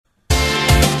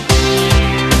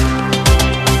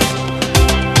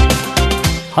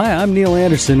Hi, I'm Neil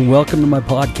Anderson. Welcome to my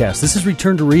podcast. This is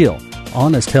Return to Real,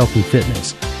 honest health and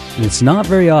fitness. And it's not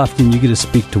very often you get to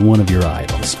speak to one of your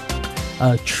idols,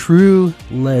 a true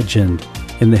legend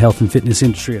in the health and fitness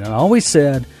industry. And I always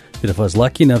said that if I was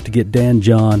lucky enough to get Dan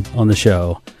John on the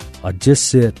show, I'd just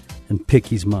sit and pick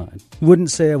his mind.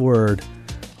 Wouldn't say a word.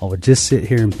 I would just sit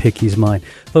here and pick his mind.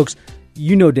 Folks,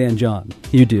 you know Dan John.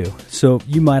 You do. So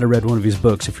you might have read one of his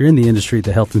books. If you're in the industry,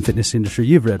 the health and fitness industry,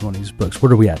 you've read one of his books.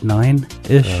 What are we at,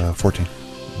 9-ish? 14.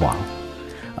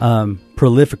 Wow.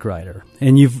 Prolific writer.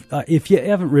 And if you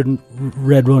haven't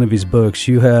read one of his books,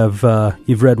 you've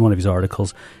read one of his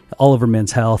articles, all over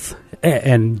Men's Health,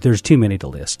 and there's too many to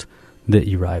list that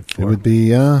you write for.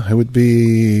 It would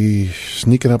be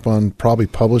sneaking up on probably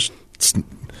published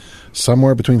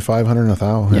somewhere between 500 and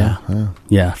 1,000.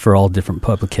 Yeah, for all different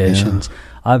publications.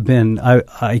 Yeah.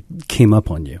 I came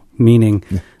up on you, meaning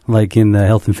like in the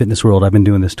health and fitness world, I've been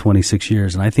doing this 26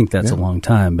 years, and I think that's a long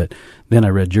time. But then I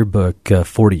read your book,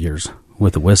 40 Years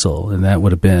with a Whistle, and that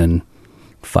would have been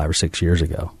 5 or 6 years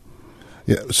ago.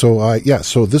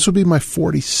 So this would be my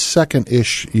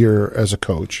 42nd-ish year as a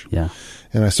coach. Yeah.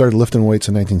 And I started lifting weights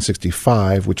in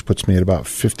 1965, which puts me at about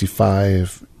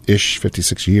 55-ish,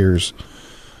 56 years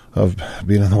of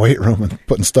being in the weight room and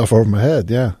putting stuff over my head,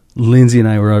 yeah. Lindsay and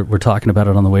I were talking about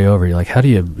it on the way over. You're like, how do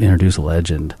you introduce a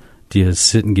legend? Do you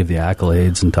sit and give the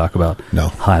accolades and talk about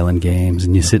Highland Games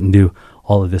and you sit and do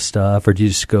all of this stuff? Or do you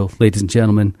just go, ladies and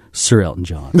gentlemen, Sir Elton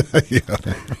John?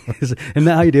 Isn't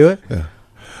that how you do it? Yeah.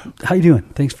 How you doing?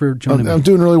 Thanks for joining me. I'm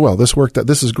doing really well. This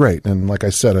is great. And like I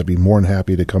said, I'd be more than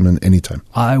happy to come in anytime.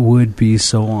 I would be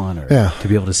so honored to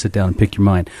be able to sit down and pick your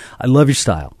mind. I love your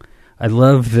style. I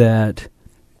love that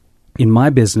in my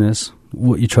business,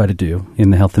 what you try to do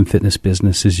in the health and fitness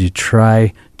business is you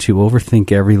try to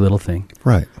overthink every little thing.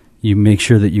 Right. You make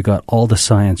sure that you got all the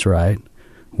science right,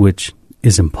 which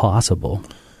is impossible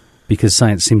because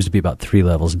science seems to be about 3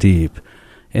 levels deep.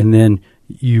 And then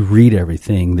you read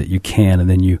everything that you can, and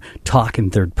then you talk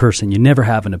in third person. You never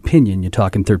have an opinion. You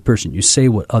talk in third person. You say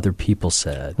what other people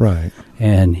said. Right.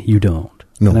 And you don't.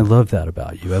 No. And I love that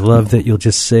about you. I love that you'll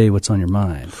just say what's on your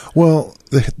mind. Well,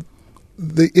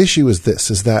 the issue is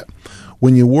this, is that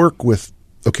when you work with,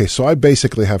 so I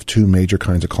basically have 2 major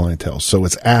kinds of clientele. So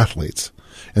it's athletes,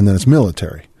 and then it's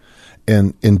military.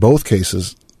 And in both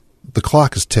cases, the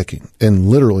clock is ticking. And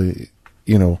literally,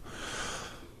 I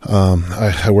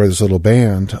wear this little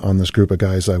band on this group of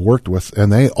guys I worked with,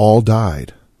 and they all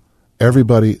died.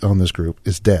 Everybody on this group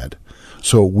is dead.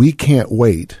 So we can't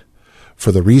wait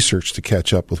for the research to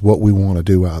catch up with what we want to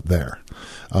do out there.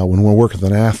 When we're working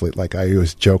with an athlete, like I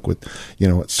always joke with,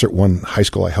 at one high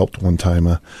school I helped one time,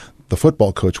 the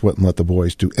football coach wouldn't let the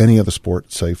boys do any other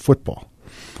sport save football.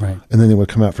 Right. And then they would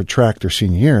come out for track their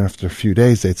senior year, and after a few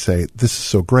days, they'd say, "This is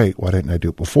so great. Why didn't I do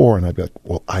it before?" And I'd be like,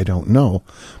 "Well, I don't know,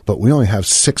 but we only have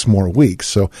 6 more weeks.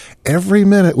 So every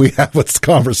minute we have this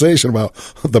conversation about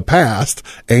the past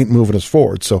ain't moving us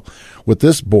forward." So with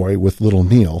this boy, with little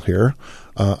Neil here,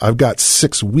 I've got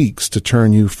 6 weeks to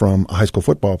turn you from a high school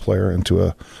football player into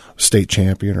a state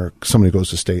champion or somebody who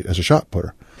goes to state as a shot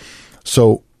putter.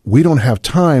 So we don't have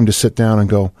time to sit down and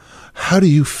go, how do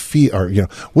you feel? Or,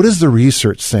 what is the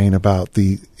research saying about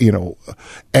the,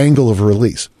 angle of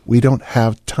release? We don't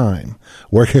have time.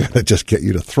 We're going to just get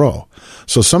you to throw.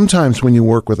 So sometimes when you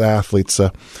work with athletes,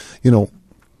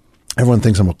 everyone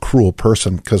thinks I'm a cruel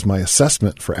person because my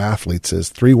assessment for athletes is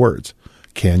 3 words.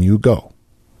 Can you go?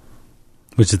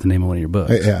 Which is the name of one of your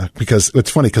books. Yeah, because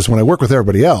it's funny because when I work with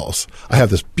everybody else, I have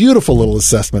this beautiful little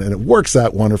assessment and it works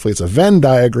out wonderfully. It's a Venn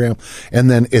diagram,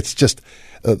 and then it's just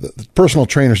the personal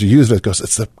trainers who use it goes,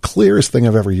 it's the clearest thing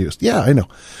I've ever used. Yeah, I know.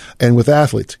 And with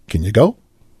athletes, can you go?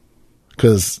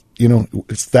 Because,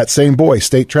 it's that same boy,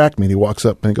 state track meet. He walks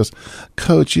up and he goes,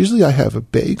 "Coach, usually I have a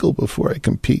bagel before I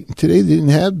compete. Today they didn't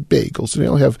have bagels. Today I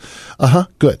only have,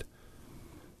 good.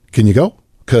 Can you go?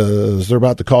 Because they're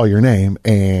about to call your name,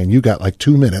 and you got like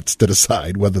 2 minutes to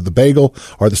decide whether the bagel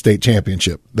or the state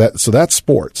championship." So that's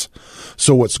sports.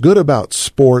 So what's good about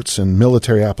sports and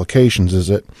military applications is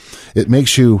it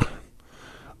makes you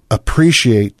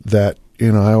appreciate that.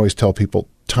 I always tell people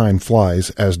time flies,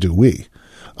 as do we.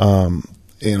 I'm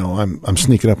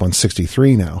sneaking up on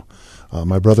 63 now.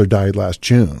 My brother died last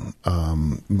June.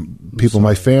 People in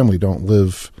my family don't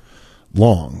live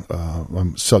long.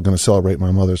 I'm going to celebrate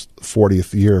my mother's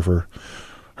 40th year of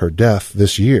her death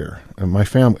this year. And my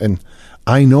family, and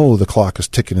I know the clock is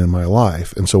ticking in my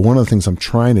life. And so one of the things I'm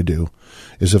trying to do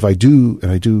is if I do, and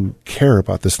I do care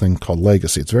about this thing called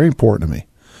legacy, it's very important to me.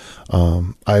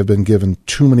 I've been given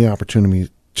too many opportunities,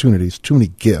 too many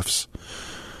gifts.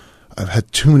 I've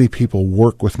had too many people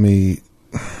work with me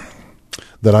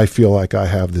that I feel like I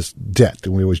have this debt,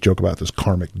 and we always joke about this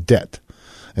karmic debt.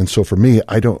 And so for me,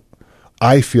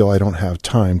 I feel I don't have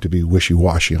time to be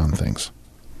wishy-washy on things.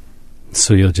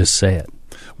 So you'll just say it.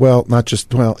 Well,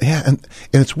 yeah, and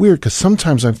it's weird because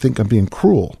sometimes I think I'm being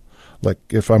cruel. Like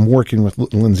if I'm working with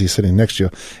Lindsay sitting next to you,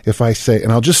 if I say,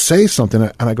 and I'll just say something,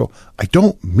 and I go, I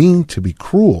don't mean to be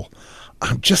cruel.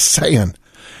 I'm just saying,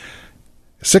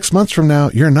 6 months from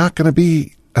now, you're not going to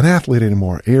be an athlete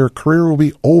anymore. Your career will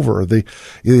be over. The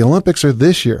Olympics are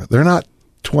this year. They're not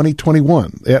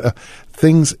 2021.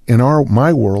 Things in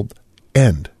my world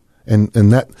end. And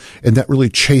that really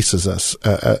chases us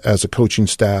as a coaching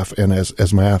staff and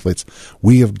as my athletes.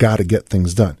 We have got to get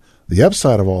things done. The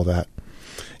upside of all that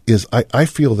is I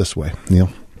feel this way, Neil,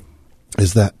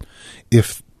 is that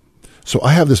so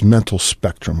I have this mental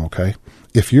spectrum, okay?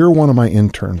 If you're one of my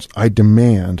interns, I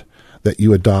demand that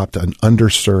you adopt an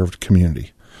underserved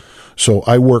community. So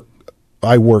I work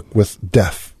with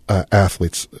deaf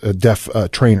athletes, deaf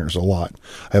trainers a lot.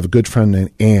 I have a good friend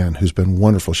named Ann who's been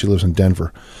wonderful. She lives in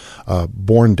Denver,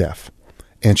 born deaf.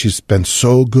 And she's been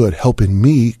so good helping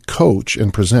me coach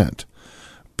and present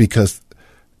because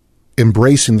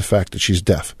embracing the fact that she's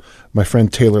deaf. My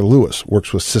friend Taylor Lewis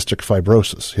works with cystic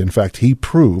fibrosis. In fact, he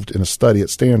proved in a study at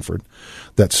Stanford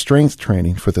that strength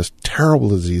training for this terrible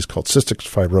disease called cystic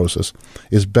fibrosis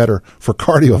is better for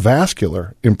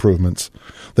cardiovascular improvements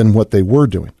than what they were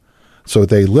doing. So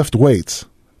they lift weights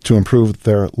to improve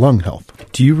their lung health.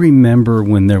 Do you remember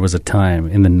when there was a time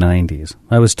in the 90s,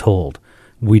 I was told,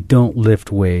 we don't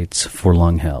lift weights for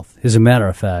lung health. As a matter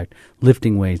of fact,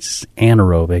 lifting weights is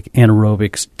anaerobic.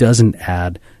 Anaerobics doesn't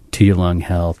add to your lung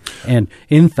health. And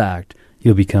in fact,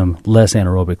 you'll become less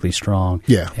anaerobically strong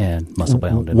and muscle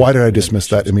bound. Why did I dismiss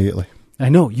that immediately? I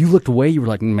know. You looked away. You were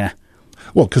like, meh.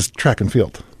 Well, because track and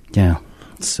field. Yeah.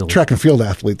 It's silly. Track and field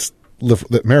athletes,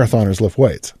 marathoners lift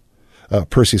weights.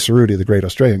 Percy Cerruti, the great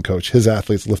Australian coach, his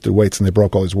athletes lifted weights and they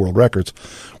broke all these world records.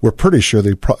 We're pretty sure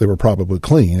they were probably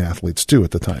clean athletes too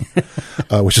at the time,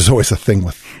 which is always a thing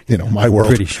with my world.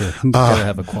 Pretty sure. You gotta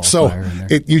have a qualifier in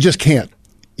there. You just can't.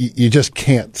 You just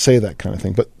can't say that kind of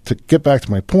thing. But to get back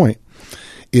to my point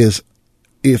is,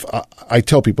 if I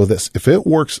tell people this, if it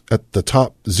works at the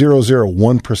top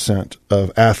 0.001%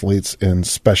 of athletes in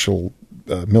special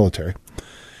military,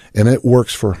 and it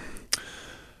works for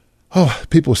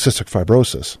people with cystic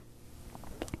fibrosis,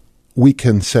 we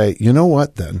can say, you know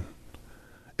what, then,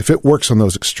 if it works on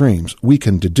those extremes, we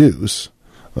can deduce,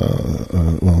 I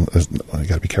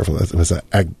got to be careful, that's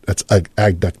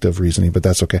adductive reasoning, but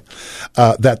that's okay,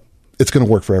 that it's going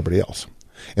to work for everybody else.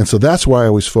 And so that's why I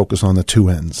always focus on the two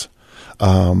ends.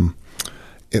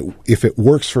 If it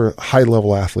works for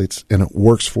high-level athletes and it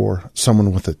works for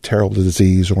someone with a terrible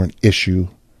disease or an issue,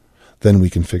 then we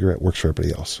can figure out it works for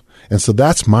everybody else. And so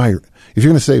that's if you're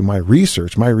going to say my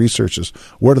research is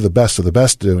what are the best of the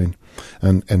best doing,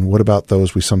 and what about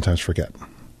those we sometimes forget?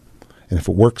 And if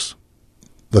it works,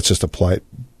 let's just apply it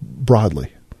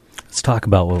broadly. Let's talk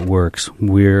about what works.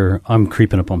 I'm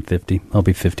creeping up on 50. I'll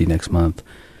be 50 next month.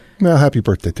 Well, happy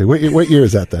birthday to you. What year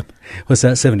is that then? What's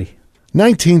that, 70?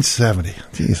 1970.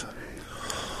 Jeez.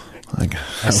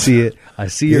 I see it. I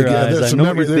see your eyes. There's I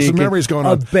know there's some memories going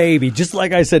on. A baby. Just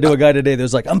like I said to a guy today,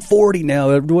 there's like, I'm 40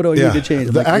 now. What do I need to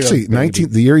change? Actually,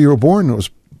 the year you were born was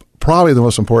probably the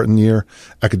most important year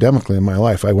academically in my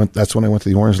life. That's when I went to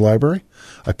the Orange Library.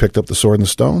 I picked up The Sword and the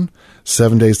Stone,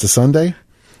 7 Days to Sunday,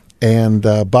 and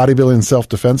Bodybuilding and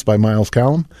Self-Defense by Miles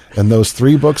Callum. And those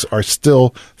three books are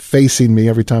still facing me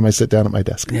every time I sit down at my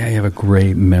desk. Yeah, you have a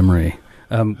great memory.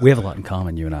 We have a lot in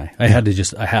common, you and I. I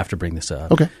have to bring this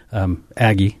up. Okay.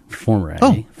 Aggie, former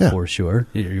Aggie, for sure.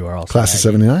 You are also Class of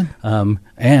 79.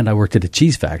 And I worked at a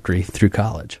cheese factory through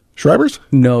college. Schreiber's?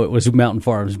 No, it was Mountain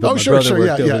Farms. But my brother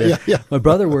worked over there. Yeah. My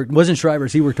brother wasn't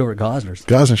Schreiber's. He worked over at Gosner's.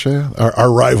 Gosner's, yeah.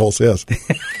 Our rivals, yes.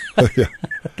 Yeah.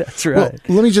 That's right.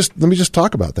 Well, let me just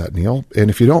talk about that, Neil. And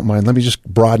if you don't mind, let me just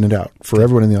broaden it out for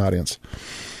everyone in the audience.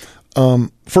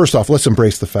 First off, let's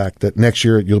embrace the fact that next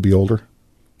year you'll be older.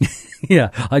 Yeah,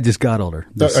 I just got older.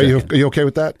 Are you okay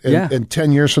with that? Yeah. And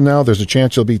 10 years from now, there's a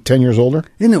chance you'll be 10 years older?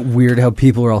 Isn't it weird how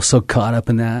people are all so caught up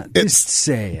in that? Just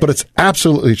say it. But it's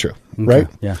absolutely true, right?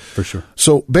 Yeah, for sure.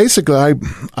 So basically,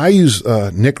 I use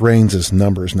Nick Raines'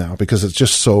 numbers now because it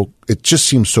just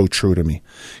seems so true to me.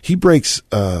 He breaks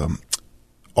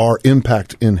our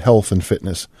impact in health and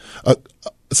fitness.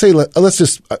 Let's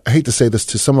just, I hate to say this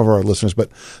to some of our listeners, but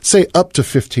say up to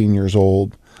 15 years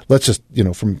old. Let's just,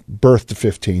 from birth to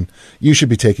 15, you should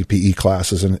be taking PE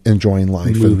classes and enjoying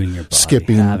life. Moving and your body,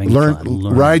 skipping, learn.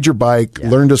 Ride your bike,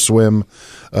 learn to swim,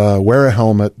 wear a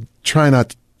helmet, try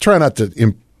not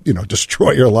to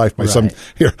destroy your life by Right.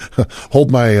 here,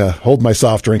 hold my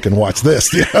soft drink and watch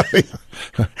this. Yeah.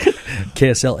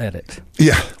 KSL edit.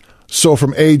 Yeah. So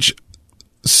from age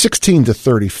 16 to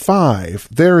 35,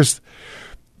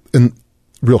 and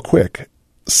real quick,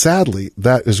 sadly,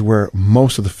 that is where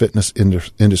most of the fitness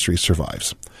industry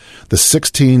survives. The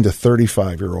 16 to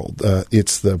 35-year-old,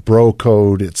 it's the bro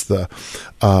code, it's the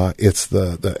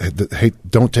hey,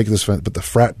 don't take this, but the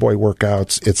frat boy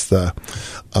workouts, it's the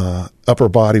upper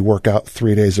body workout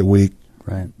 3 days a week,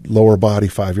 Right. lower body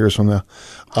 5 years from now.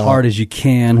 Hard as you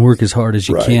can, work as hard as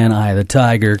you Right. can, eye of the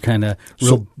tiger, kind of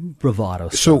real bravado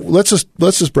So stuff.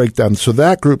 let's just break down. So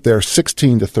that group there,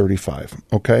 16 to 35,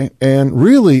 okay? And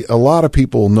really, a lot of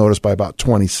people notice by about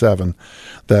 27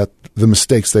 that the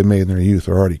mistakes they made in their youth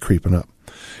are already creeping up.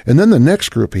 And then the next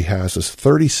group he has is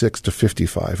 36 to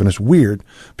 55. And it's weird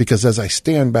because as I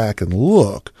stand back and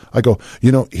look, I go,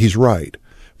 he's right.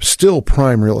 Still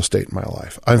prime real estate in my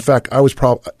life. In fact, I was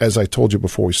as I told you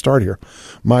before we start here,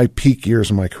 my peak years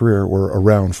in my career were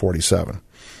around 47.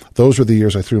 Those were the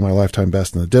years I threw my lifetime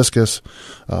best in the discus.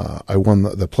 I won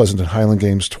the Pleasanton Highland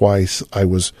Games twice. I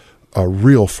was a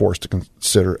real force to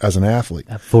consider as an athlete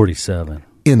At 47.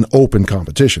 in open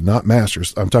competition, not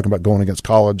masters. I'm talking about going against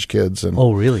college kids. And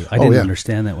Oh, really? I didn't yeah.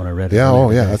 understand that when I read it. Yeah,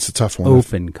 earlier today. that's a tough one.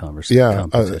 Open conversation. Yeah,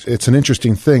 it's an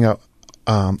interesting thing.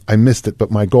 I missed it, but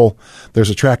my goal, there's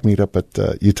a track meet up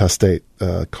at Utah State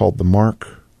called the Mark.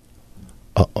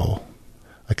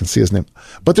 I can see his name.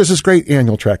 But there's this great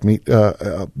annual track meet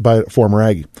by a former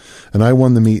Aggie. And I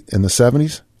won the meet in the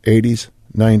 70s, 80s,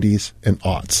 90s, and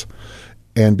aughts.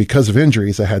 And because of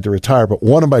injuries, I had to retire. But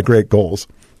one of my great goals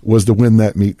was to win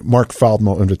that meet. Mark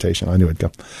Faldmo invitation. I knew it'd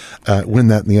come. Win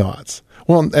that in the aughts.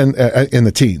 Well, and in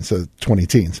the teens, 20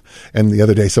 teens. And the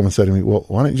other day someone said to me, well,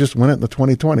 why don't you just win it in the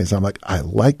 2020s? I'm like, I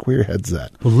like where your head's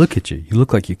at. Well, look at you. You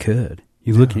look like you could.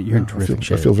 You're in terrific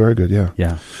shape. I feel very good, yeah.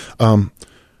 Yeah.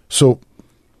 So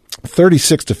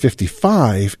 36 to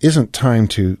 55 isn't time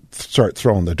to start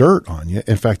throwing the dirt on you.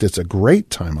 In fact, it's a great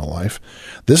time of life.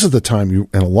 This is the time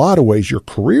in a lot of ways, your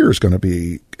career is going to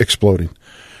be exploding.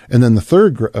 And then the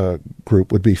third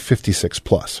group would be 56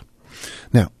 plus.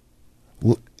 Now,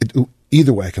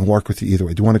 either way, I can work with you either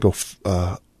way. Do you want to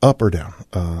go up or down?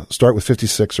 Start with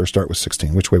 56 or start with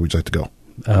 16? Which way would you like to go?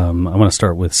 I want to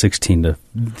start with 16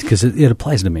 because it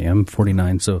applies to me. I'm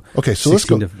 49, so okay. So let's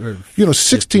go.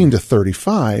 16 to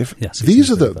 35. Yeah,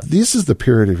 This is the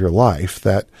period of your life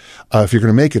that if you're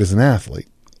going to make it as an athlete,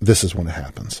 this is when it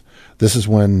happens. This is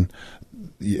when,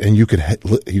 and you can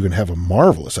have a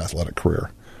marvelous athletic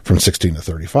career from 16 to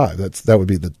 35. That would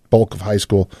be the bulk of high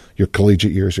school, your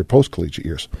collegiate years, your post-collegiate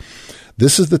years.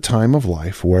 This is the time of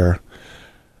life where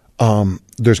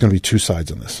there's going to be two sides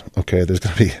in this. Okay, there's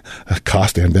going to be a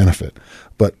cost and benefit.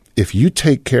 But if you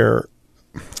take care,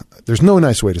 there's no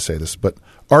nice way to say this, but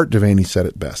Art Devaney said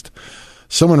it best.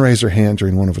 Someone raised their hand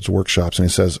during one of his workshops and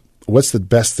he says, what's the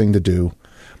best thing to do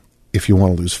if you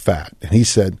want to lose fat? And he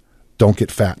said, don't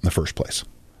get fat in the first place.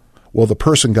 Well, the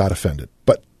person got offended.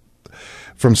 But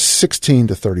from 16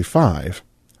 to 35,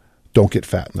 don't get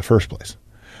fat in the first place.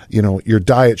 Your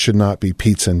diet should not be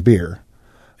pizza and beer.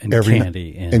 And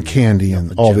candy. And candy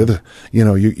and all the other.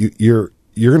 You're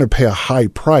going to pay a high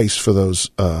price for those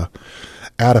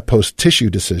adipose tissue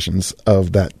decisions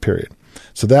of that period.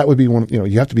 So that would be one.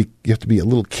 You have to be a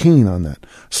little keen on that.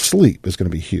 Sleep is going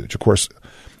to be huge, of course.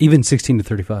 Even 16 to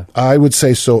 35. I would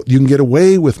say so. You can get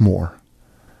away with more.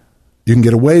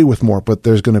 But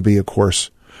there's going to be, of course,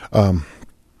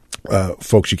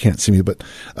 folks, you can't see me, but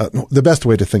the best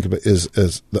way to think of it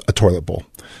is a toilet bowl.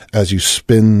 As you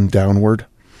spin downward,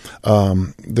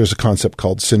 there's a concept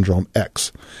called Syndrome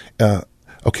X.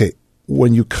 Okay,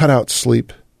 when you cut out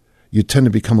sleep, you tend to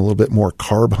become a little bit more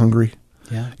carb hungry.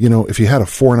 Yeah. If you had a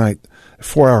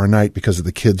 4-hour night because of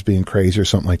the kids being crazy or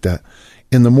something like that,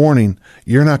 in the morning,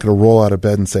 you're not going to roll out of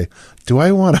bed and say, do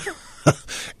I want a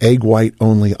egg white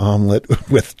only omelet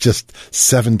with just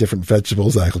 7 different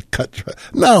vegetables I could cut?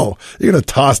 No, you're going to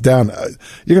toss down.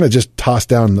 You're going to just toss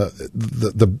down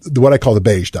the what I call the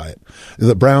beige diet,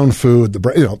 the brown food,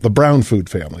 the brown food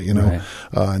family. Right.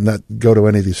 And that go to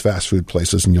any of these fast food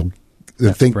places and you'll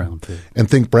think brown food. And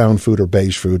think brown food or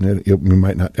beige food, and you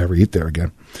might not ever eat there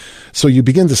again. So you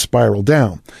begin to spiral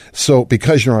down. So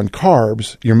because you're on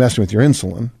carbs, you're messing with your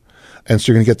insulin. And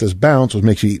so you're going to get this bounce, which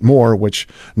makes you eat more, which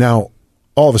now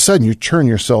all of a sudden you turn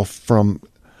yourself from,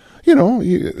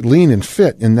 lean and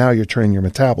fit, and now you're turning your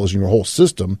metabolism, your whole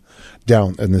system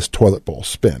down in this toilet bowl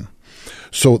spin.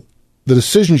 So the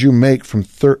decisions you make from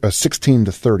 16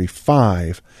 to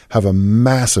 35 have a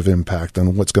massive impact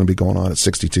on what's going to be going on at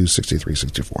 62, 63,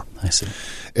 64. I see.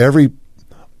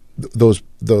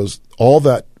 All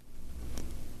that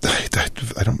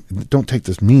don't take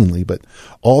this meanly, but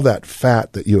all that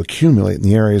fat that you accumulate in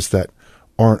the areas that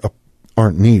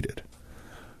aren't needed,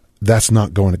 that's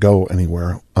not going to go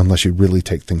anywhere unless you really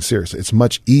take things seriously. It's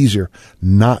much easier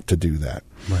not to do that.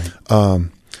 Right.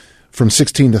 From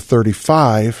 16 to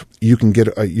 35, you can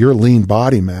get your lean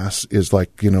body mass is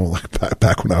like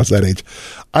back when I was that age.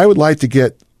 I would like to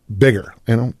get bigger.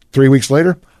 3 weeks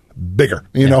later, bigger.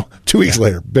 2 weeks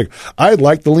later, bigger. I'd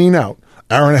like to lean out.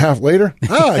 Hour and a half later,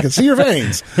 I can see your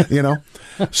veins,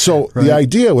 So right. The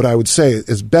idea, what I would say,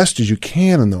 as best as you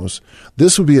can in those,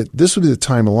 this would be the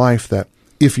time of life that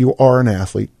if you are an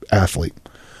athlete,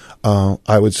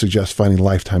 I would suggest finding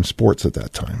Lifetime Sports at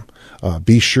that time.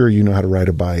 Be sure you know how to ride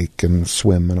a bike and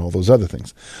swim and all those other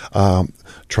things.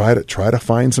 Try to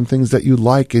find some things that you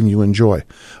like and you enjoy.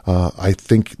 I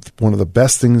think one of the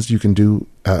best things you can do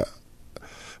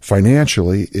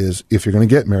financially is, if you're going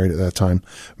to get married at that time,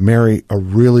 marry a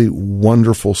really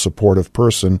wonderful, supportive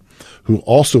person who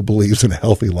also believes in a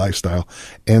healthy lifestyle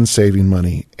and saving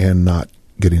money and not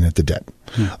getting into debt.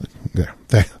 Yeah.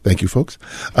 Thank you, folks.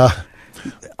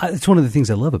 It's one of the things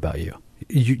I love about you.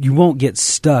 You won't get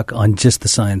stuck on just the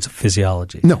science of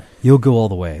physiology. No. You'll go all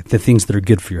the way. The things that are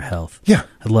good for your health. Yeah.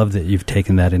 I love that you've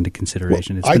taken that into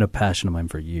consideration. It's been a passion of mine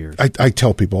for years. I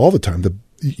tell people all the time,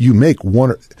 you make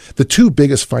the two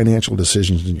biggest financial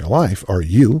decisions in your life are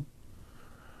you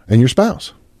and your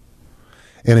spouse.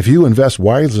 And if you invest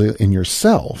wisely in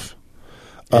yourself,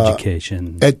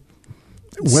 education,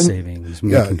 savings,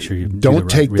 making sure you don't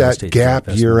take that gap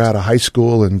year out of high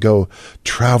school and go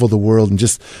travel the world and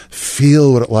just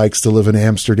feel what it likes to live in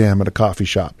Amsterdam at a coffee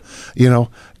shop.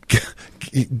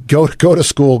 Go to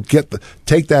school,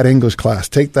 take that English class,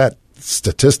 take that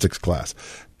statistics class.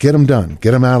 Get them done.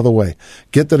 Get them out of the way.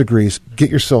 Get the degrees.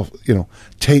 Get yourself,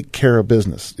 take care of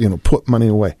business. Put money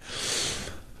away.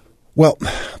 Well,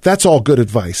 that's all good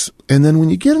advice. And then when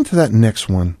you get into that next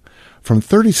one, from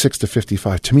 36 to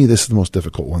 55, to me, this is the most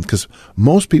difficult one because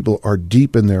most people are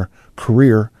deep in their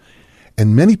career,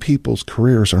 and many people's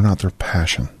careers are not their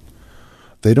passion.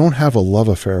 They don't have a love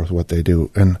affair with what they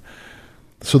do. And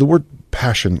so the word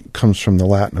passion comes from the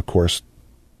Latin, of course,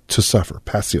 to suffer,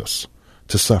 passios,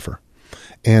 to suffer.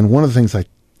 And one of the things I've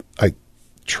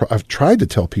tried to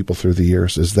tell people through the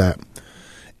years is that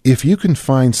if you can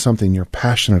find something you're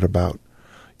passionate about,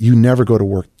 you never go to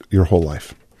work your whole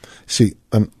life. See,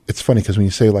 it's funny because when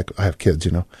you say, like, I have kids,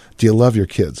 do you love your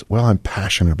kids? Well, I'm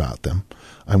passionate about them.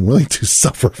 I'm willing to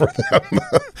suffer for them.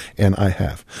 And I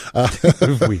have.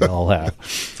 We all have.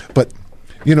 But,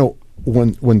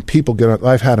 when people get on,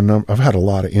 I've had a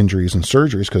lot of injuries and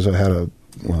surgeries because I had a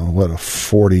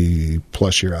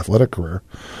 40-plus year athletic career,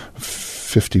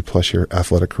 50-plus year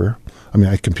athletic career. I mean,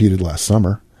 I competed last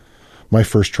summer. My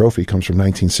first trophy comes from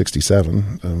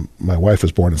 1967. My wife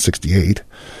was born in 68.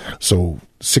 So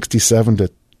 67 to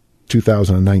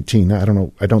 2019. I don't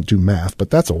know. I don't do math, but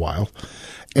that's a while.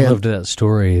 I loved that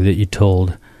story that you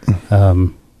told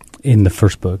in the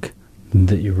first book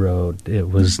that you wrote. It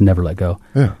was Never Let Go.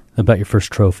 Yeah. About your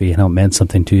first trophy and how it meant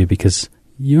something to you because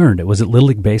you earned it. Was it Little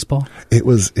League Baseball? It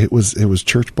was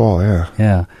church ball. Yeah.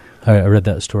 Yeah. I read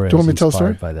that story. Do you want me to tell a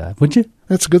story? By that, would you?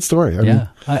 It's a good story.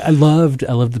 I loved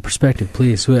the perspective.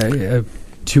 Please, 2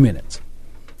 minutes.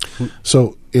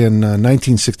 So in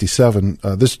 1967,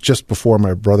 this just before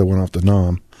my brother went off to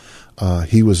Nam,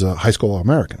 he was a high school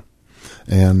All-American,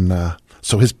 and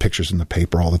so his picture's in the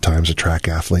paper all the time as a track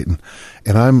athlete,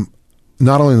 and I'm.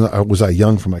 Not only was I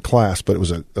young for my class, but it was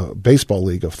a baseball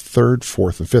league of 3rd,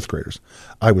 4th, and 5th graders.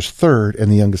 I was 3rd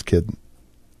and the youngest kid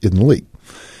in the league.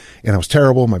 And I was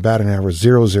terrible. My batting average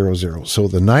was 0.00. So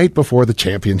the night before the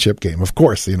championship game, of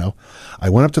course, I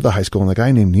went up to the high school, and a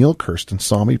guy named Neil Kirsten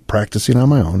saw me practicing on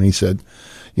my own. And he said,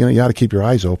 you ought to keep your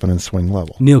eyes open and swing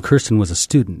level. Neil Kirsten was a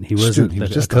student. He wasn't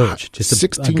just a coach. Just a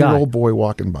 16-year-old boy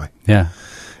walking by. Yeah.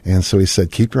 And so he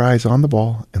said, keep your eyes on the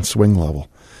ball and swing level.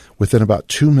 Within about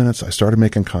 2 minutes, I started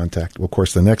making contact. Well, of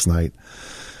course, the next night,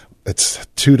 it's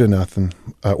 2-0.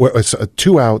 It's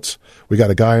 2 outs. We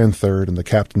got a guy in 3rd, and the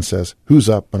captain says, "Who's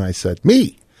up?" And I said,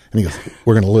 "Me." And he goes,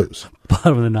 "We're going to lose."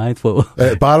 Bottom of the ninth.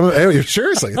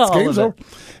 Seriously, it's game's over.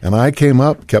 And I came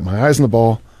up, kept my eyes on the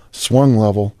ball, swung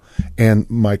level, and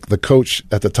the coach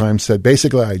at the time said,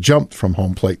 basically, I jumped from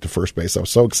home plate to first base. I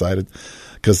was so excited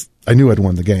because I knew I'd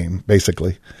won the game,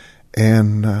 basically.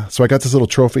 And so I got this little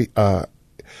trophy.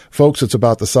 Folks, it's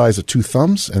about the size of 2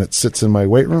 thumbs, and it sits in my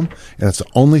weight room, and it's the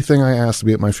only thing I asked to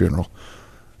be at my funeral.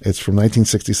 It's from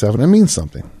 1967. It means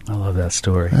something. I love that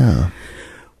story. Yeah.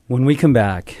 When we come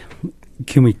back,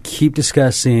 can we keep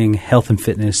discussing health and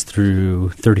fitness through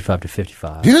 35 to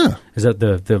 55? Yeah. Is that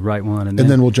the right one? And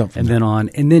then we'll jump from there. then on.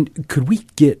 And then could we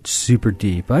get super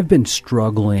deep? I've been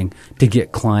struggling to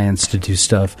get clients to do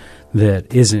stuff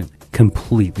that isn't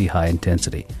completely high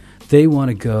intensity. They want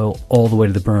to go all the way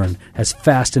to the burn, as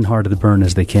fast and hard to the burn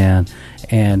as they can.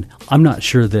 And I'm not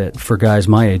sure that for guys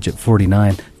my age at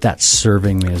 49, that's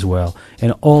serving me as well.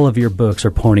 And all of your books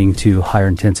are pointing to higher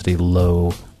intensity,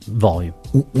 low volume.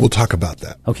 We'll talk about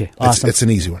that. Okay, awesome. It's an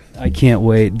easy one. I can't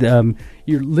wait.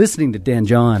 You're listening to Dan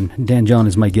John. Dan John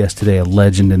is my guest today, a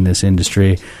legend in this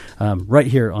industry, right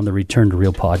here on the Return to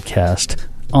Real podcast,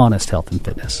 Honest Health and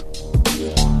Fitness.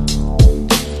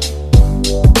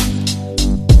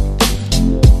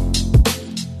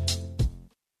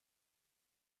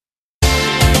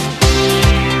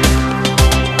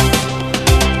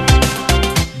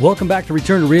 Welcome back to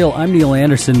Return to Real. I'm Neil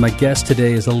Anderson. My guest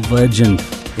today is a legend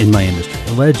in my industry.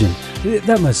 A legend.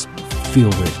 That must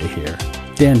feel weird to hear.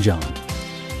 Dan John.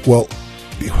 Well,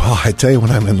 I tell you,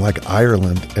 when I'm in like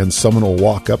Ireland and someone will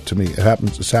walk up to me,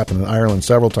 it's happened in Ireland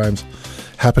several times.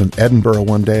 Happened in Edinburgh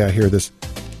one day. I hear this,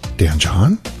 Dan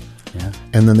John? Yeah.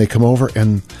 And then they come over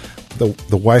and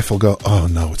the wife will go, oh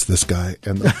no, it's this guy.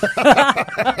 And,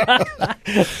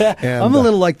 I'm a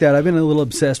little like that. I've been a little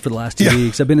obsessed for the last 2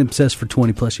 weeks. I've been obsessed for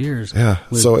 20 plus years. Yeah.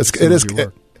 So it is.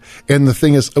 And the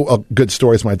thing is, a good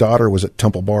story is my daughter was at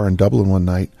Temple Bar in Dublin one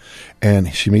night,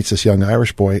 and she meets this young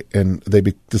Irish boy, and they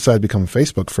decide to become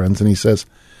Facebook friends. And he says,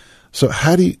 so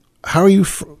how are you?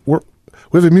 We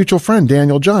have a mutual friend,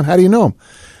 Daniel John. How do you know him?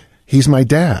 He's my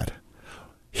dad.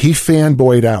 He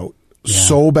fanboyed out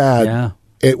so bad. Yeah.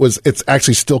 It's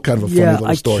actually still kind of a funny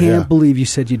little story. I can't believe you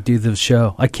said you'd do the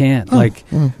show. I can't.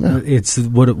 It's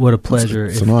what a pleasure.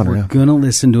 It's an honor. If we're going to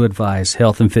listen to advice,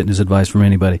 health and fitness advice from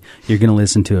anybody, you're going to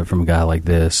listen to it from a guy like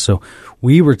this. So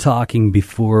we were talking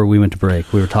before we went to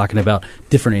break. We were talking about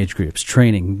different age groups,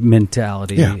 training,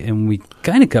 mentality, and we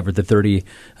kind of covered the 30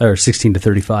 or 16 to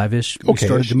 35-ish. We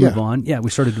started to move on. Yeah, we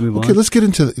started to move on. Okay, let's get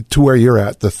to where you're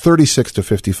at, the 36 to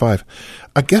 55.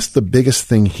 I guess the biggest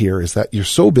thing here is that you're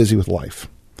so busy with life.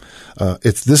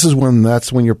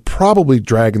 That's when you're probably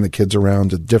dragging the kids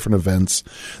around to different events.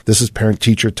 This is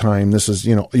parent-teacher time. This is,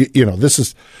 this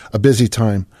is a busy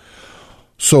time.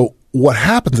 So what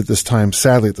happens at this time,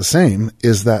 sadly at the same,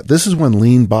 is that this is when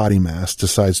lean body mass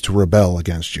decides to rebel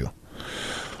against you.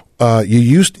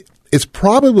 It's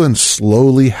probably been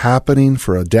slowly happening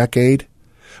for a decade,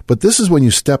 but this is when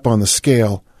you step on the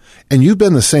scale and you've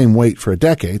been the same weight for a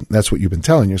decade. That's what you've been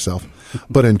telling yourself.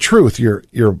 But in truth,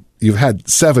 you've had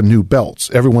 7 new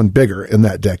belts, everyone bigger in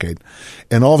that decade.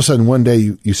 And all of a sudden one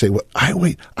day you say, well, I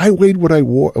weighed what I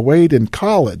weighed in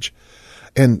college.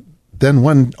 And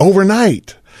then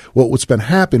overnight, what's been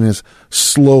happening is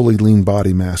slowly lean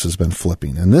body mass has been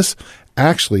flipping. And this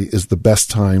actually is the best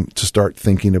time to start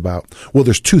thinking about, well,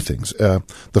 there's 2 things.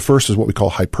 The first is what we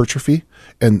call hypertrophy.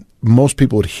 And most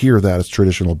people would hear that as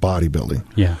traditional bodybuilding.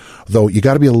 Yeah. Though you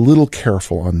got to be a little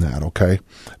careful on that, okay?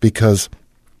 Because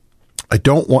I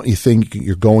don't want you thinking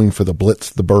you're going for the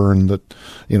blitz, the burn,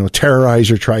 terrorize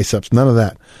your triceps. None of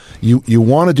that. You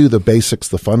want to do the basics,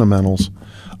 the fundamentals.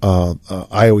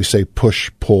 I always say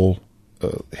push, pull,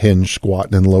 hinge, squat,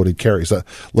 and then loaded carries.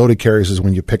 Loaded carries is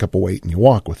when you pick up a weight and you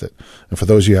walk with it. And for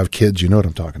those of you who have kids, you know what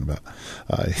I'm talking about.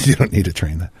 You don't need to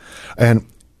train that. And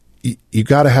you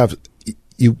got to have.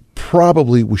 You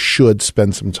probably should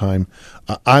spend some time.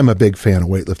 I'm a big fan of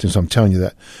weightlifting, so I'm telling you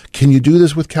that. Can you do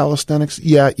this with calisthenics?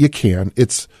 Yeah, you can.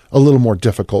 It's a little more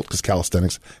difficult because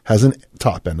calisthenics has a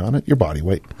top end on it, your body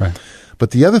weight. Right. But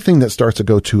the other thing that starts to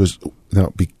go to is,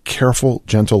 be careful,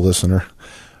 gentle listener,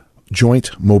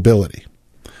 joint mobility.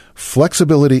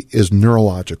 Flexibility is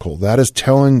neurological. That is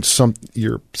telling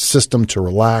your system to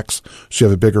relax so you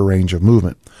have a bigger range of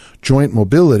movement. Joint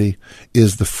mobility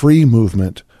is the free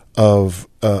movement of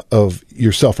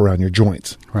yourself around your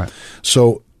joints. Right.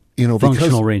 So,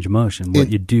 functional range of motion,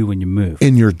 what you do when you move.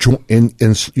 In your in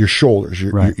your shoulders,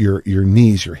 your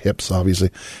knees, your hips, obviously.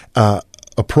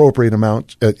 Appropriate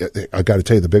amount. I got to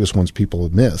tell you, the biggest ones people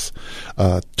miss: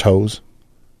 toes,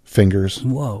 fingers,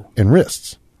 and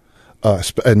wrists.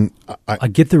 And I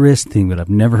get the wrist thing, but I've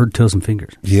never heard toes and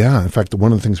fingers. Yeah. In fact,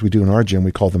 one of the things we do in our gym,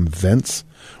 we call them vents.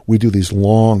 We do these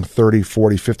long 30,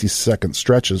 40, 50-second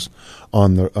stretches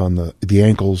on the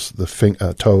ankles,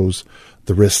 the toes,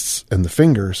 the wrists, and the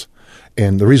fingers.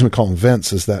 And the reason we call them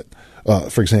vents is that,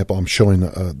 for example, I'm showing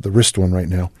the wrist one right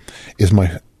now, is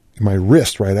my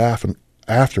wrist right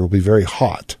after will be very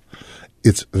hot.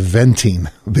 it's venting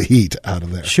the heat out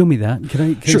of there. Show me that. Can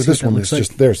I Sure, see this what that one looks is like?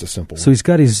 just, there's the simple So one. he's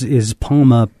got his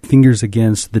palm up, fingers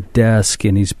against the desk,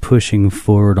 and he's pushing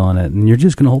forward on it. And you're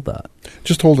just going to hold that.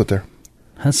 Just hold it there.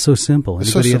 That's so simple.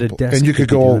 It's so Anybody simple. at a desk And you could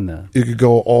be go, doing that. you could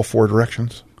go all four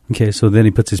directions. Okay, so then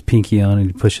he puts his pinky on and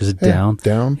he pushes it Yeah, down.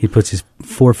 down. He puts his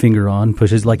forefinger on,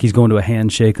 pushes like he's going to a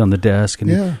handshake on the desk, and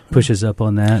Yeah. he pushes up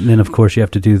on that. And then, of course, you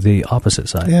have to do the opposite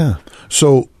side. Yeah.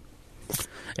 So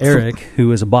Eric,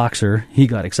 who is a boxer, he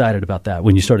got excited about that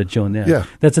when you started showing that. Yeah.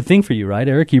 That's a thing for you, right,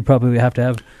 Eric? You probably have to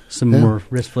have some more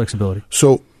wrist flexibility.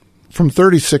 So from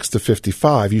 36 to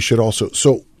 55, you should also,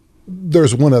 so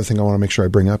there's one other thing I want to make sure I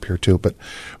bring up here too, but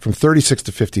from 36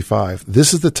 to 55,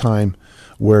 this is the time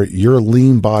where your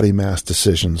lean body mass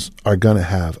decisions are going to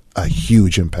have a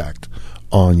huge impact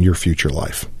on your future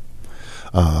life.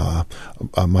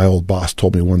 My old boss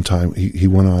told me one time, he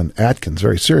went on Atkins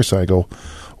very seriously. I go,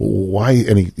 why?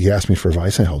 And he asked me for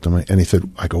advice, and I helped him. And he said,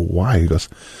 I go, why? He goes,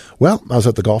 well, I was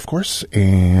at the golf course,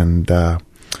 and I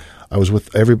was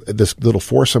with this little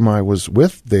foursome I was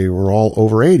with. They were all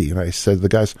over 80. And I said to the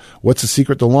guys, what's the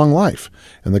secret to long life?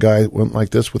 And the guy went like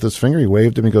this with his finger. He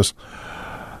waved him. He goes,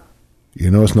 you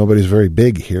notice nobody's very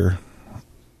big here.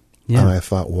 Yeah. And I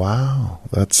thought, wow,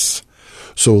 that's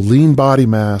so lean body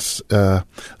mass.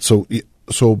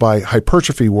 So by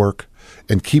hypertrophy work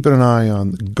and keeping an eye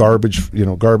on garbage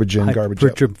in, garbage out.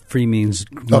 Hypertrophy means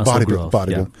muscle growth.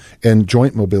 Bodybuilding. And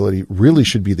joint mobility really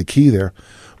should be the key there.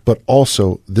 But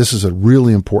also, this is a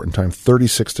really important time,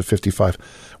 36 to 55.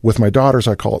 With my daughters,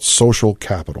 I call it social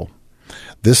capital.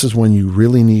 This is when you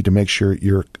really need to make sure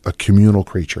you're a communal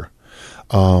creature.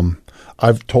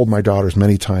 I've told my daughters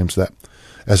many times that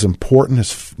as important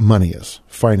as money is,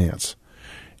 finance,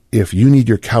 if you need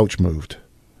your couch moved,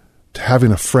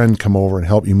 having a friend come over and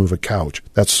help you move a couch,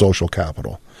 that's social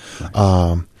capital.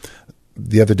 Nice.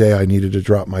 The other day I needed to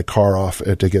drop my car off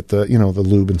to get the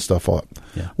lube and stuff up.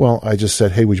 Yeah. Well, I just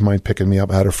said, hey, would you mind picking me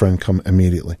up? I had a friend come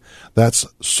immediately. That's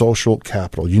social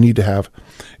capital. You need to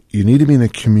be in a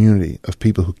community of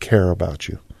people who care about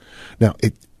you. Now,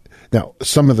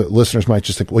 some of the listeners might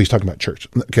just think, well, he's talking about church.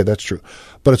 Okay, that's true.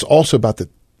 But it's also about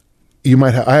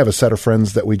I have a set of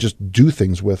friends that we just do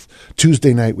things with.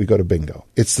 Tuesday night, we go to bingo.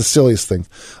 It's the silliest thing.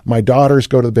 My daughters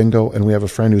go to the bingo, and we have a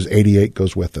friend who's 88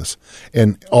 goes with us,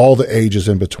 and all the ages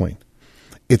in between.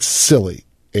 It's silly.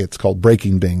 It's called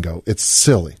breaking bingo. It's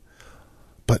silly.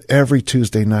 But every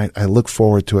Tuesday night, I look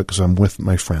forward to it because I'm with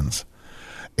my friends.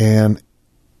 And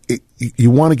you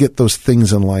want to get those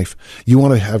things in life. You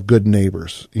want to have good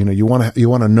neighbors. You want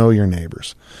to know your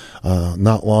neighbors.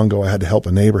 Not long ago, I had to help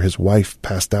a neighbor. His wife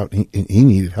passed out. And he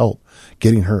needed help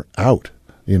getting her out.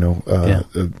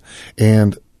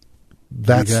 And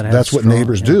that's what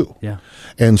neighbors do. Yeah.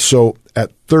 And so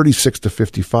at 36 to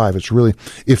 55, it's really,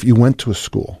 if you went to a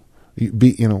school,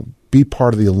 be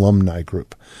part of the alumni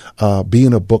group, be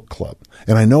in a book club.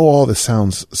 And I know all this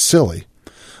sounds silly,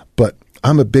 but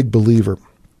I'm a big believer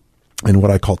in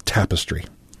what I call tapestry.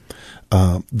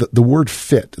 The word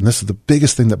fit, and this is the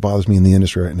biggest thing that bothers me in the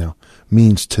industry right now,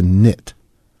 means to knit.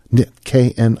 Knit,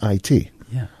 K-N-I-T.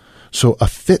 Yeah. So a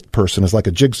fit person is like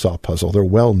a jigsaw puzzle. They're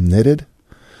well knitted.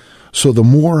 So the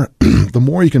more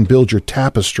you can build your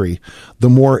tapestry, the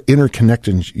more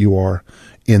interconnected you are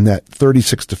in that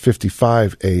 36 to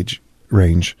 55 age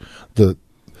range.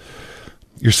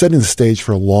 You're setting the stage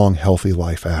for a long, healthy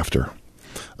life after.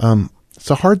 It's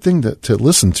a hard thing to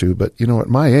listen to, but at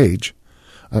my age,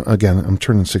 again, I'm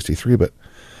turning 63, but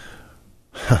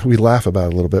we laugh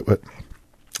about it a little bit. But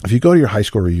if you go to your high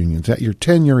school reunions, at your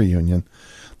 10-year reunion,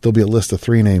 there'll be a list of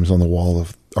 3 names on the wall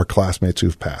of our classmates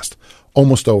who've passed.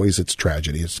 Almost always it's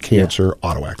tragedy. It's cancer,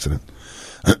 auto accident.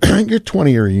 Your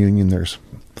 20-year reunion, there's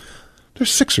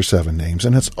 6 or 7 names,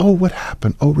 and it's, oh, what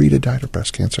happened? Oh, Rita died of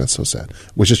breast cancer. That's so sad.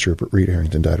 Which is true, but Rita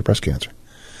Harrington died of breast cancer.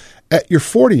 At your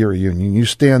 40-year reunion, you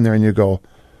stand there and you go,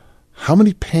 how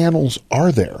many panels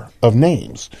are there of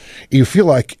names? You feel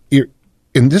like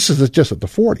and this is just at the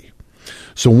 40.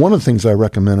 So one of the things I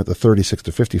recommend at the 36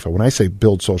 to 55, when I say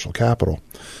build social capital,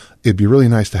 it'd be really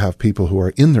nice to have people who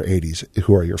are in their 80s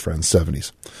who are your friends,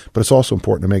 70s. But it's also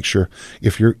important to make sure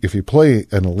if you play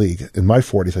in a league, in my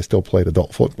 40s, I still played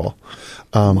adult football.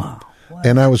 Wow.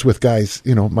 And I was with guys,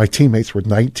 my teammates were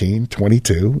 19,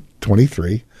 22,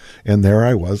 23, and there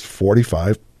I was,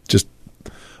 45, just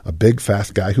a big,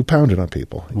 fast guy who pounded on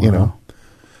people, Wow.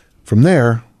 From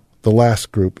there, the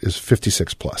last group is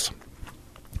 56 plus.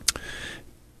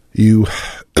 My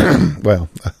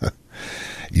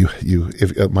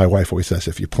wife always says,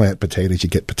 if you plant potatoes, you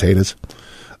get potatoes.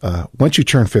 Once you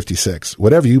turn 56,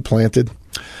 whatever you planted,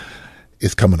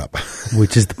 is coming up.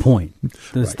 Which is the point.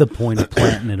 That's the point of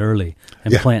planting it early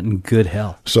and planting good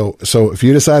health. So if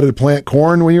you decided to plant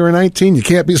corn when you were 19, you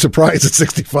can't be surprised at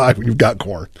 65 when you've got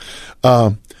corn.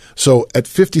 So at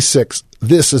 56,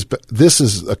 this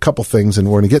is a couple things, and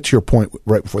we're going to get to your point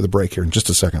right before the break here in just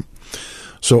a second.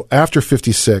 So after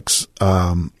 56,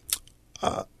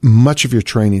 much of your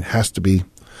training has to be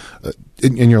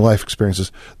in your life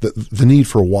experiences. The need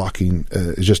for walking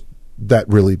is just, that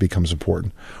really becomes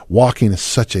important. Walking is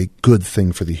such a good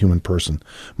thing for the human person.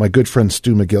 My good friend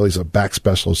Stu McGill, he's a back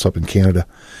specialist up in Canada.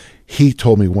 He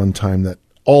told me one time that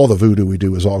all the voodoo we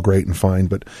do is all great and fine,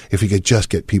 but if you could just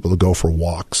get people to go for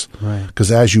walks. Right.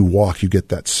 Because as you walk, you get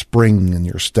that spring in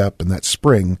your step, and that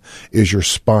spring is your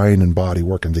spine and body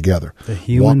working together. The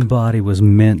human body was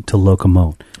meant to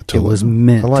locomote. It was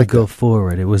meant to go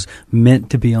forward. It was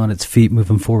meant to be on its feet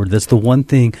moving forward. That's the one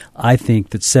thing I think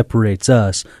that separates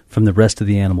us from the rest of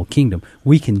the animal kingdom.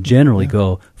 We can generally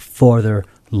go farther,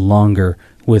 longer,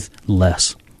 with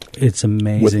less. It's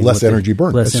amazing. With less energy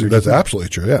burn. That's absolutely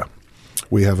true, yeah.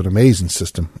 We have an amazing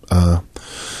system.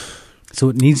 So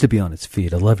it needs to be on its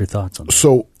feet. I love your thoughts on that.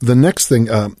 So the next thing,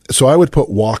 so I would put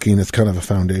walking as kind of a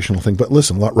foundational thing. But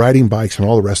listen, riding bikes and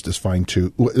all the rest is fine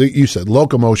too. You said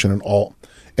locomotion and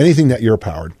anything that you're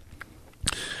powered.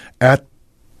 At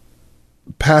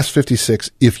past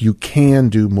 56, if you can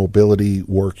do mobility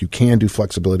work, you can do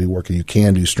flexibility work, and you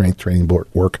can do strength training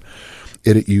work,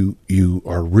 you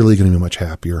are really going to be much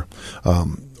happier.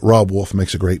 Rob Wolf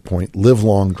makes a great point. Live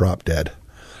long, drop dead.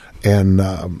 And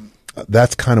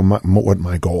that's kind of what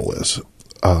my goal is.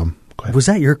 Was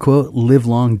that your quote, live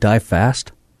long, die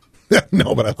fast?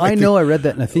 No, but I know I read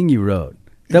that in a thing you wrote.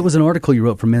 That was an article you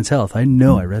wrote for Men's Health. I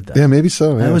know I read that. Yeah, maybe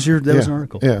so. Yeah. That was an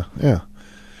article. Yeah.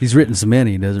 He's written so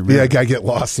many, he doesn't read. Yeah, I get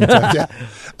lost sometimes. Yeah.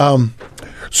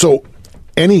 So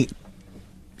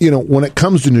when it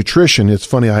comes to nutrition, it's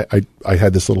funny. I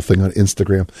had this little thing on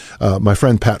Instagram. My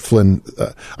friend Pat Flynn,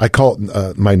 I call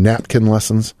it my napkin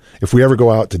lessons. If we ever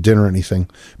go out to dinner or anything,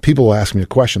 people will ask me a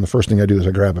question. The first thing I do is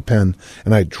I grab a pen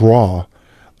and I draw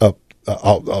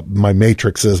up my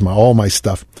matrices, all my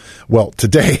stuff. Well,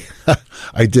 today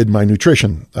I did my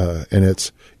nutrition, and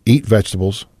it's eat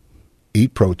vegetables,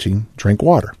 eat protein, drink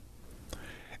water.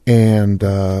 And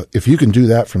if you can do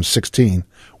that from 16,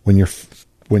 when you're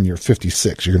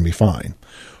 56, you're going to be fine.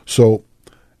 So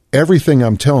everything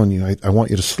I'm telling you, I want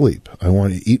you to sleep. I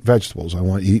want you to eat vegetables. I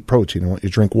want you to eat protein. I want you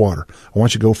to drink water. I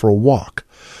want you to go for a walk.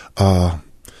 I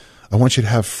want you to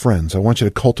have friends. I want you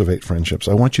to cultivate friendships.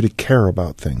 I want you to care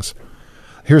about things.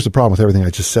 Here's the problem with everything I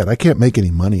just said. I can't make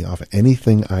any money off of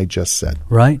anything I just said.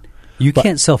 Right. You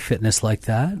can't sell fitness like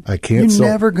that. I can't. You're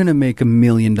never going to make $1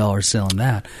 million selling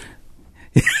that.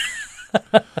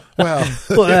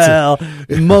 Well,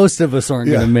 most of us aren't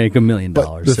going to make $1 million.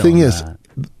 But the thing is,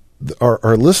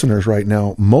 our listeners right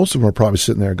now, most of them are probably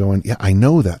sitting there going, "Yeah, I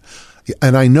know that,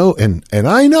 and I know, and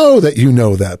I know that you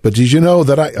know that. But did you know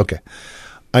that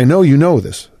I know you know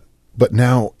this, but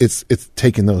now it's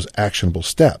taking those actionable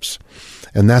steps,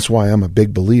 and that's why I'm a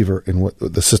big believer in what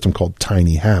the system called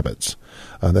Tiny Habits.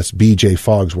 That's B.J.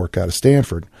 Fogg's work out of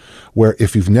Stanford, where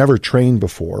if you've never trained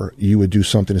before, you would do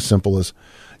something as simple as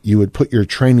you would put your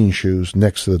training shoes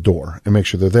next to the door and make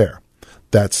sure they're there.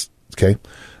 That's okay.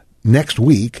 Next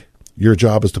week, your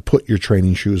job is to put your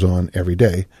training shoes on every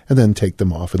day and then take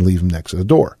them off and leave them next to the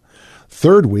door.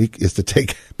 Third week is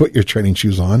to put your training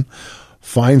shoes on,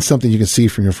 find something you can see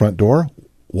from your front door,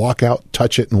 walk out,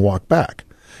 touch it, and walk back.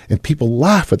 And people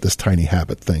laugh at this tiny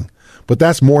habit thing, but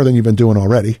that's more than you've been doing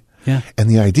already. Yeah. And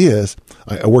the idea is,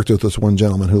 I worked with this one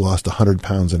gentleman who lost 100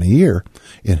 pounds in a year.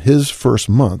 In his first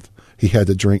month, he had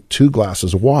to drink 2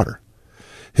 glasses of water.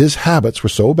 His habits were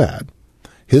so bad.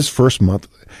 His first month,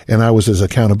 and I was his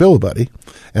accountability buddy,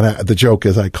 and the joke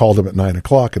is I called him at 9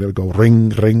 o'clock, and it would go ring,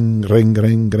 ring, ring,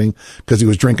 ring, ring, because he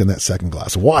was drinking that second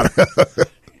glass of water.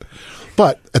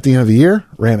 But at the end of the year,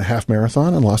 ran a half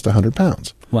marathon and lost 100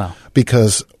 pounds. Wow.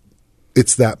 Because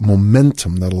it's that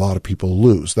momentum that a lot of people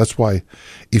lose. That's why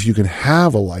if you can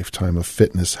have a lifetime of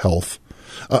fitness, health,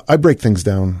 I break things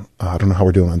down. I don't know how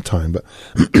we're doing on time, but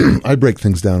I break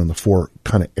things down in the 4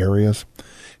 kind of areas.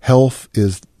 Health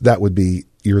would be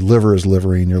your liver is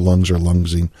livering, your lungs are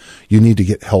lungsing. You need to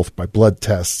get health by blood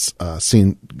tests,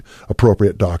 seeing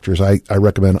appropriate doctors. I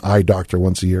recommend eye doctor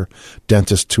once a year,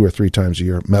 dentist 2 or 3 times a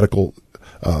year, medical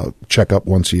checkup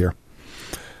once a year.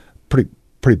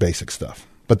 Pretty basic stuff.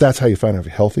 But that's how you find out if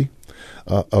you're healthy.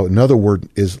 Another word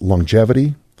is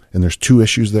longevity, and there's 2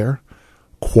 issues there.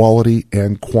 Quality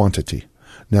and quantity.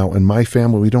 Now, in my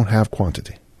family, we don't have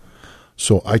quantity.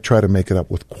 So I try to make it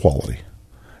up with quality.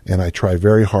 And I try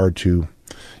very hard to,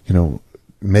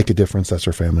 make a difference. That's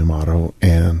our family motto.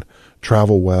 And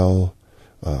travel well,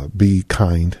 be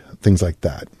kind, things like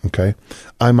that. Okay.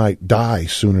 I might die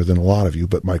sooner than a lot of you,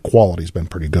 but my quality's been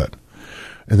pretty good.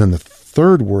 And then the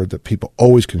third word that people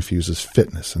always confuse is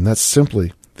fitness. And that's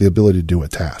simply the ability to do a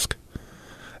task.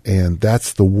 And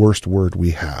that's the worst word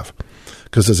we have.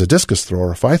 Because as a discus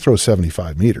thrower, if I throw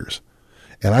 75 meters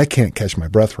and I can't catch my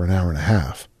breath for an hour and a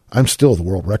half, I'm still the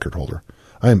world record holder.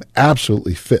 I am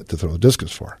absolutely fit to throw a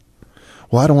discus for.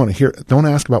 Well, I don't want to hear, don't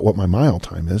ask about what my mile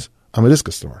time is. I'm a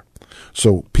discus thrower.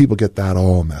 So people get that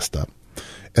all messed up.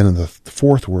 And then the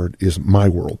fourth word is my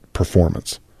world,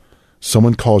 performance.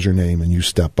 Someone calls your name and you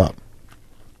step up.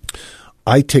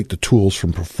 I take the tools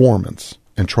from performance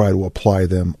and try to apply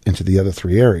them into the other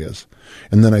three areas.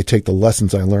 And then I take the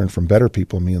lessons I learned from better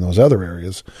people than me in those other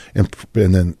areas and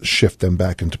then shift them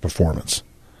back into performance.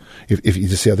 If you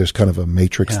just see how there's kind of a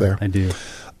matrix there. I do.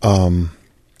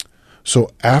 So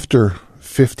after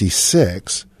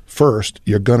 56, first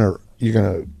you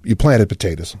planted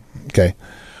potatoes. Okay.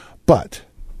 But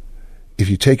if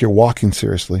you take your walking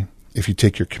seriously, if you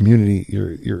take your community,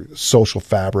 your social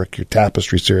fabric, your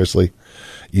tapestry seriously,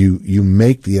 you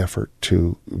make the effort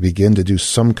to begin to do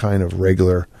some kind of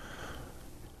regular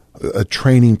a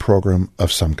training program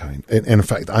of some kind. And in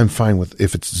fact, I'm fine with,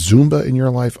 if it's Zumba in your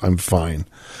life, I'm fine.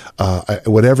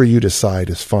 Whatever you decide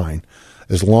is fine,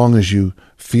 as long as you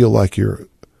feel like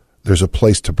there's a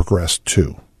place to progress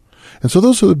to. And so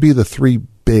those would be the three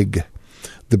big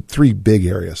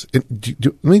areas.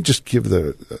 Let me just give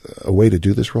a way to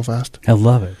do this real fast. I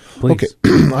love it. Please. Okay.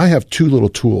 I have two little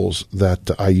tools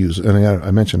that I use, and I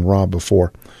mentioned Rob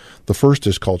before. The first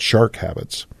is called Shark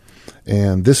Habits.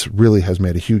 And this really has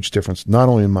made a huge difference, not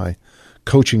only in my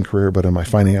coaching career, but in my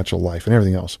financial life and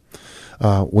everything else.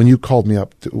 When you called me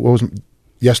up,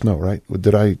 yes, no, right?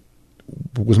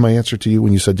 Was my answer to you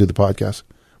when you said do the podcast?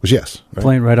 Was yes. Right?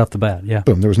 Plain right off the bat, yeah.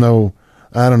 Boom. There was no,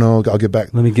 I don't know, I'll get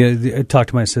back. Let me talk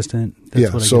to my assistant.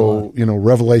 That's what I so,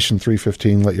 Revelation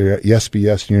 3:15, let your yes be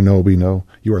yes and your no be no.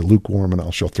 You are lukewarm and I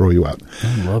shall throw you out.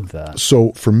 I love that.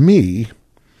 So for me,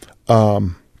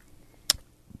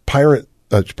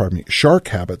 shark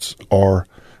habits are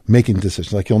making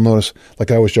decisions. Like you'll notice,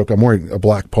 like I always joke, I'm wearing a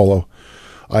black polo.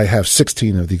 I have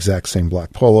 16 of the exact same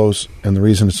black polos, and the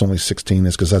reason it's only 16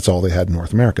 is because that's all they had in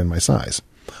North America in my size.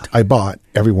 I bought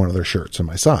every one of their shirts in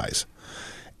my size.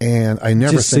 And I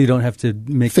never so you don't have to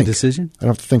make a decision? I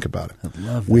don't have to think about it. I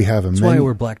love that. We have That's why I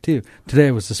wear black too.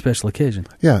 Today was a special occasion.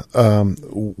 Yeah.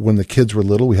 When the kids were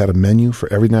little, we had a menu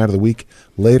for every night of the week.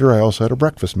 Later, I also had a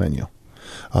breakfast menu.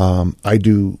 I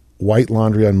do white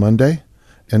laundry on Monday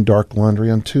and dark laundry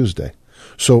on Tuesday.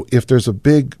 So if there's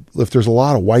a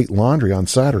lot of white laundry on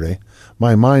Saturday,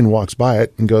 my mind walks by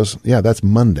it and goes, yeah, that's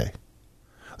Monday.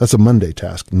 That's a Monday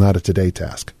task, not a today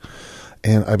task.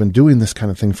 And I've been doing this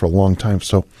kind of thing for a long time.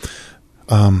 So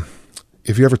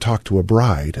if you ever talk to a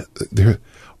bride, there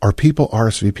are people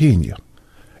RSVPing you.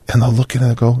 And they'll look at it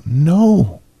and go,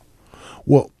 no.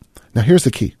 Well, now here's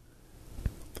the key.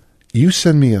 You ask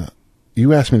me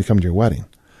to come to your wedding.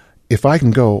 If I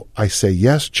can go, I say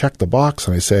yes, check the box,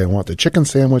 and I say I want the chicken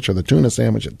sandwich or the tuna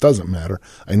sandwich. It doesn't matter.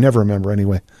 I never remember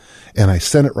anyway. And I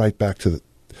send it right back to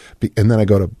and then I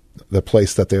go to the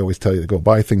place that they always tell you to go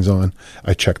buy things on.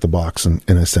 I check the box and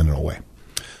I send it away.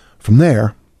 From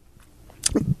there,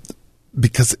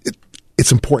 because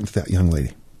it's important to that young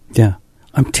lady. Yeah,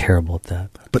 I'm terrible at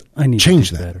that. But I need change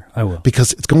to do that. Better. I will.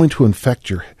 Because it's going to affect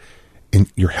your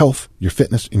health, your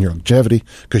fitness, and your longevity,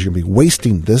 because you're going to be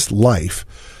wasting this life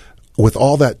with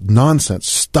all that nonsense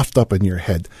stuffed up in your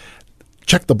head.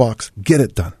 Check the box, get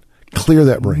it done, clear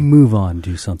that brain, move on,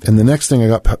 do something. And the next thing I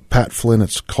got Pat Flynn.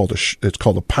 It's called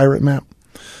a pirate map.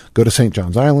 Go to St.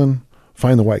 John's Island,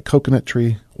 find the white coconut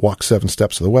tree, walk 7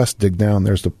 steps to the west, dig down.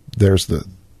 There's the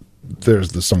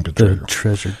sunken treasure. The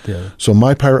treasure. Yeah. So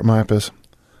my pirate map is,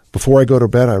 before I go to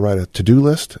bed, I write a to-do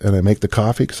list and I make the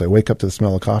coffee because I wake up to the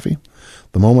smell of coffee.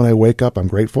 The moment I wake up, I'm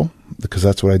grateful because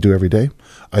that's what I do every day.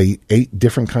 I eat 8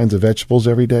 different kinds of vegetables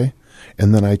every day.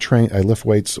 And then I lift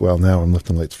weights. Well, now I'm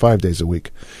lifting weights 5 days a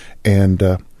week. And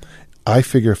I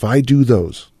figure if I do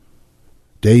those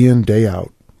day in, day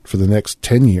out for the next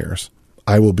 10 years,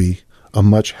 I will be a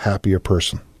much happier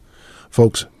person.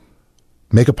 Folks,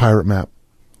 make a pirate map.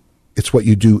 It's what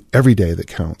you do every day that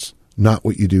counts, not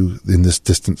what you do in this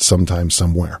distance sometime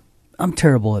somewhere. I'm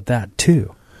terrible at that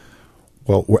too.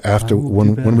 Well,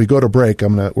 when we go to break,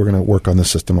 we're gonna work on the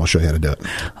system. I'll show you how to do it.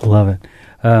 I love it.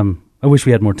 I wish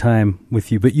we had more time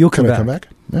with you, but you'll come back. Can I come back?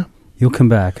 Yeah. You'll come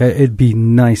back. It'd be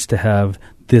nice to have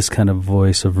this kind of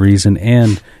voice of reason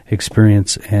and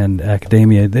experience and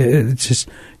academia. It's just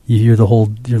you're the whole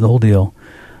deal.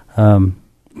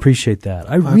 Appreciate that.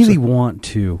 I really want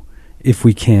to, if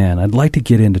we can, I'd like to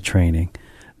get into training,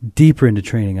 deeper into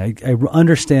training. I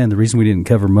understand the reason we didn't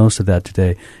cover most of that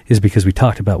today is because we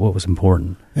talked about what was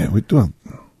important. Yeah, we do.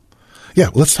 Yeah,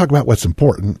 let's talk about what's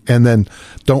important, and then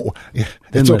don't. Yeah,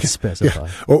 then it's let's okay. specify.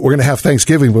 Yeah. We're going to have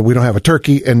Thanksgiving, but we don't have a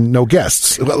turkey and no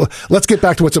guests. Let's get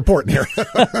back to what's important here.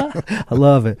 I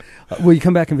love it. Will you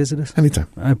come back and visit us? Anytime.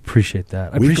 I appreciate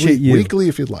that. I appreciate you. Weekly,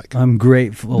 if you'd like. I'm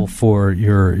grateful for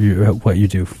your what you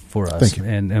do for us. Thank you.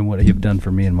 And what you've done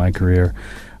for me in my career.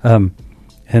 And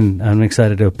I'm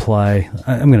excited to apply.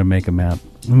 I'm going to make a map.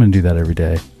 I'm going to do that every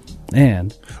day.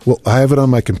 And well, I have it on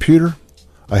my computer.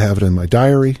 I have it in my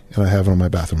diary, and I have it on my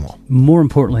bathroom wall. More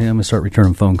importantly, I'm going to start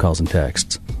returning phone calls and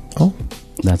texts. Oh.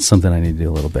 That's something I need to do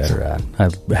a little better at. I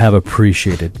have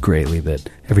appreciated greatly that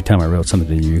every time I wrote something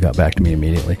to you got back to me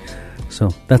immediately. So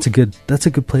that's a good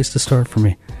place to start for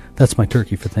me. That's my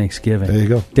turkey for Thanksgiving. There you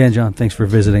go. Dan John, thanks for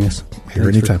visiting us. Here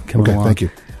anytime. Okay, along. thank you.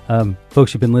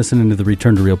 Folks, you've been listening to the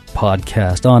Return to Real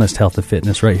podcast, Honest Health and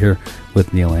Fitness, right here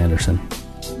with Neil Anderson.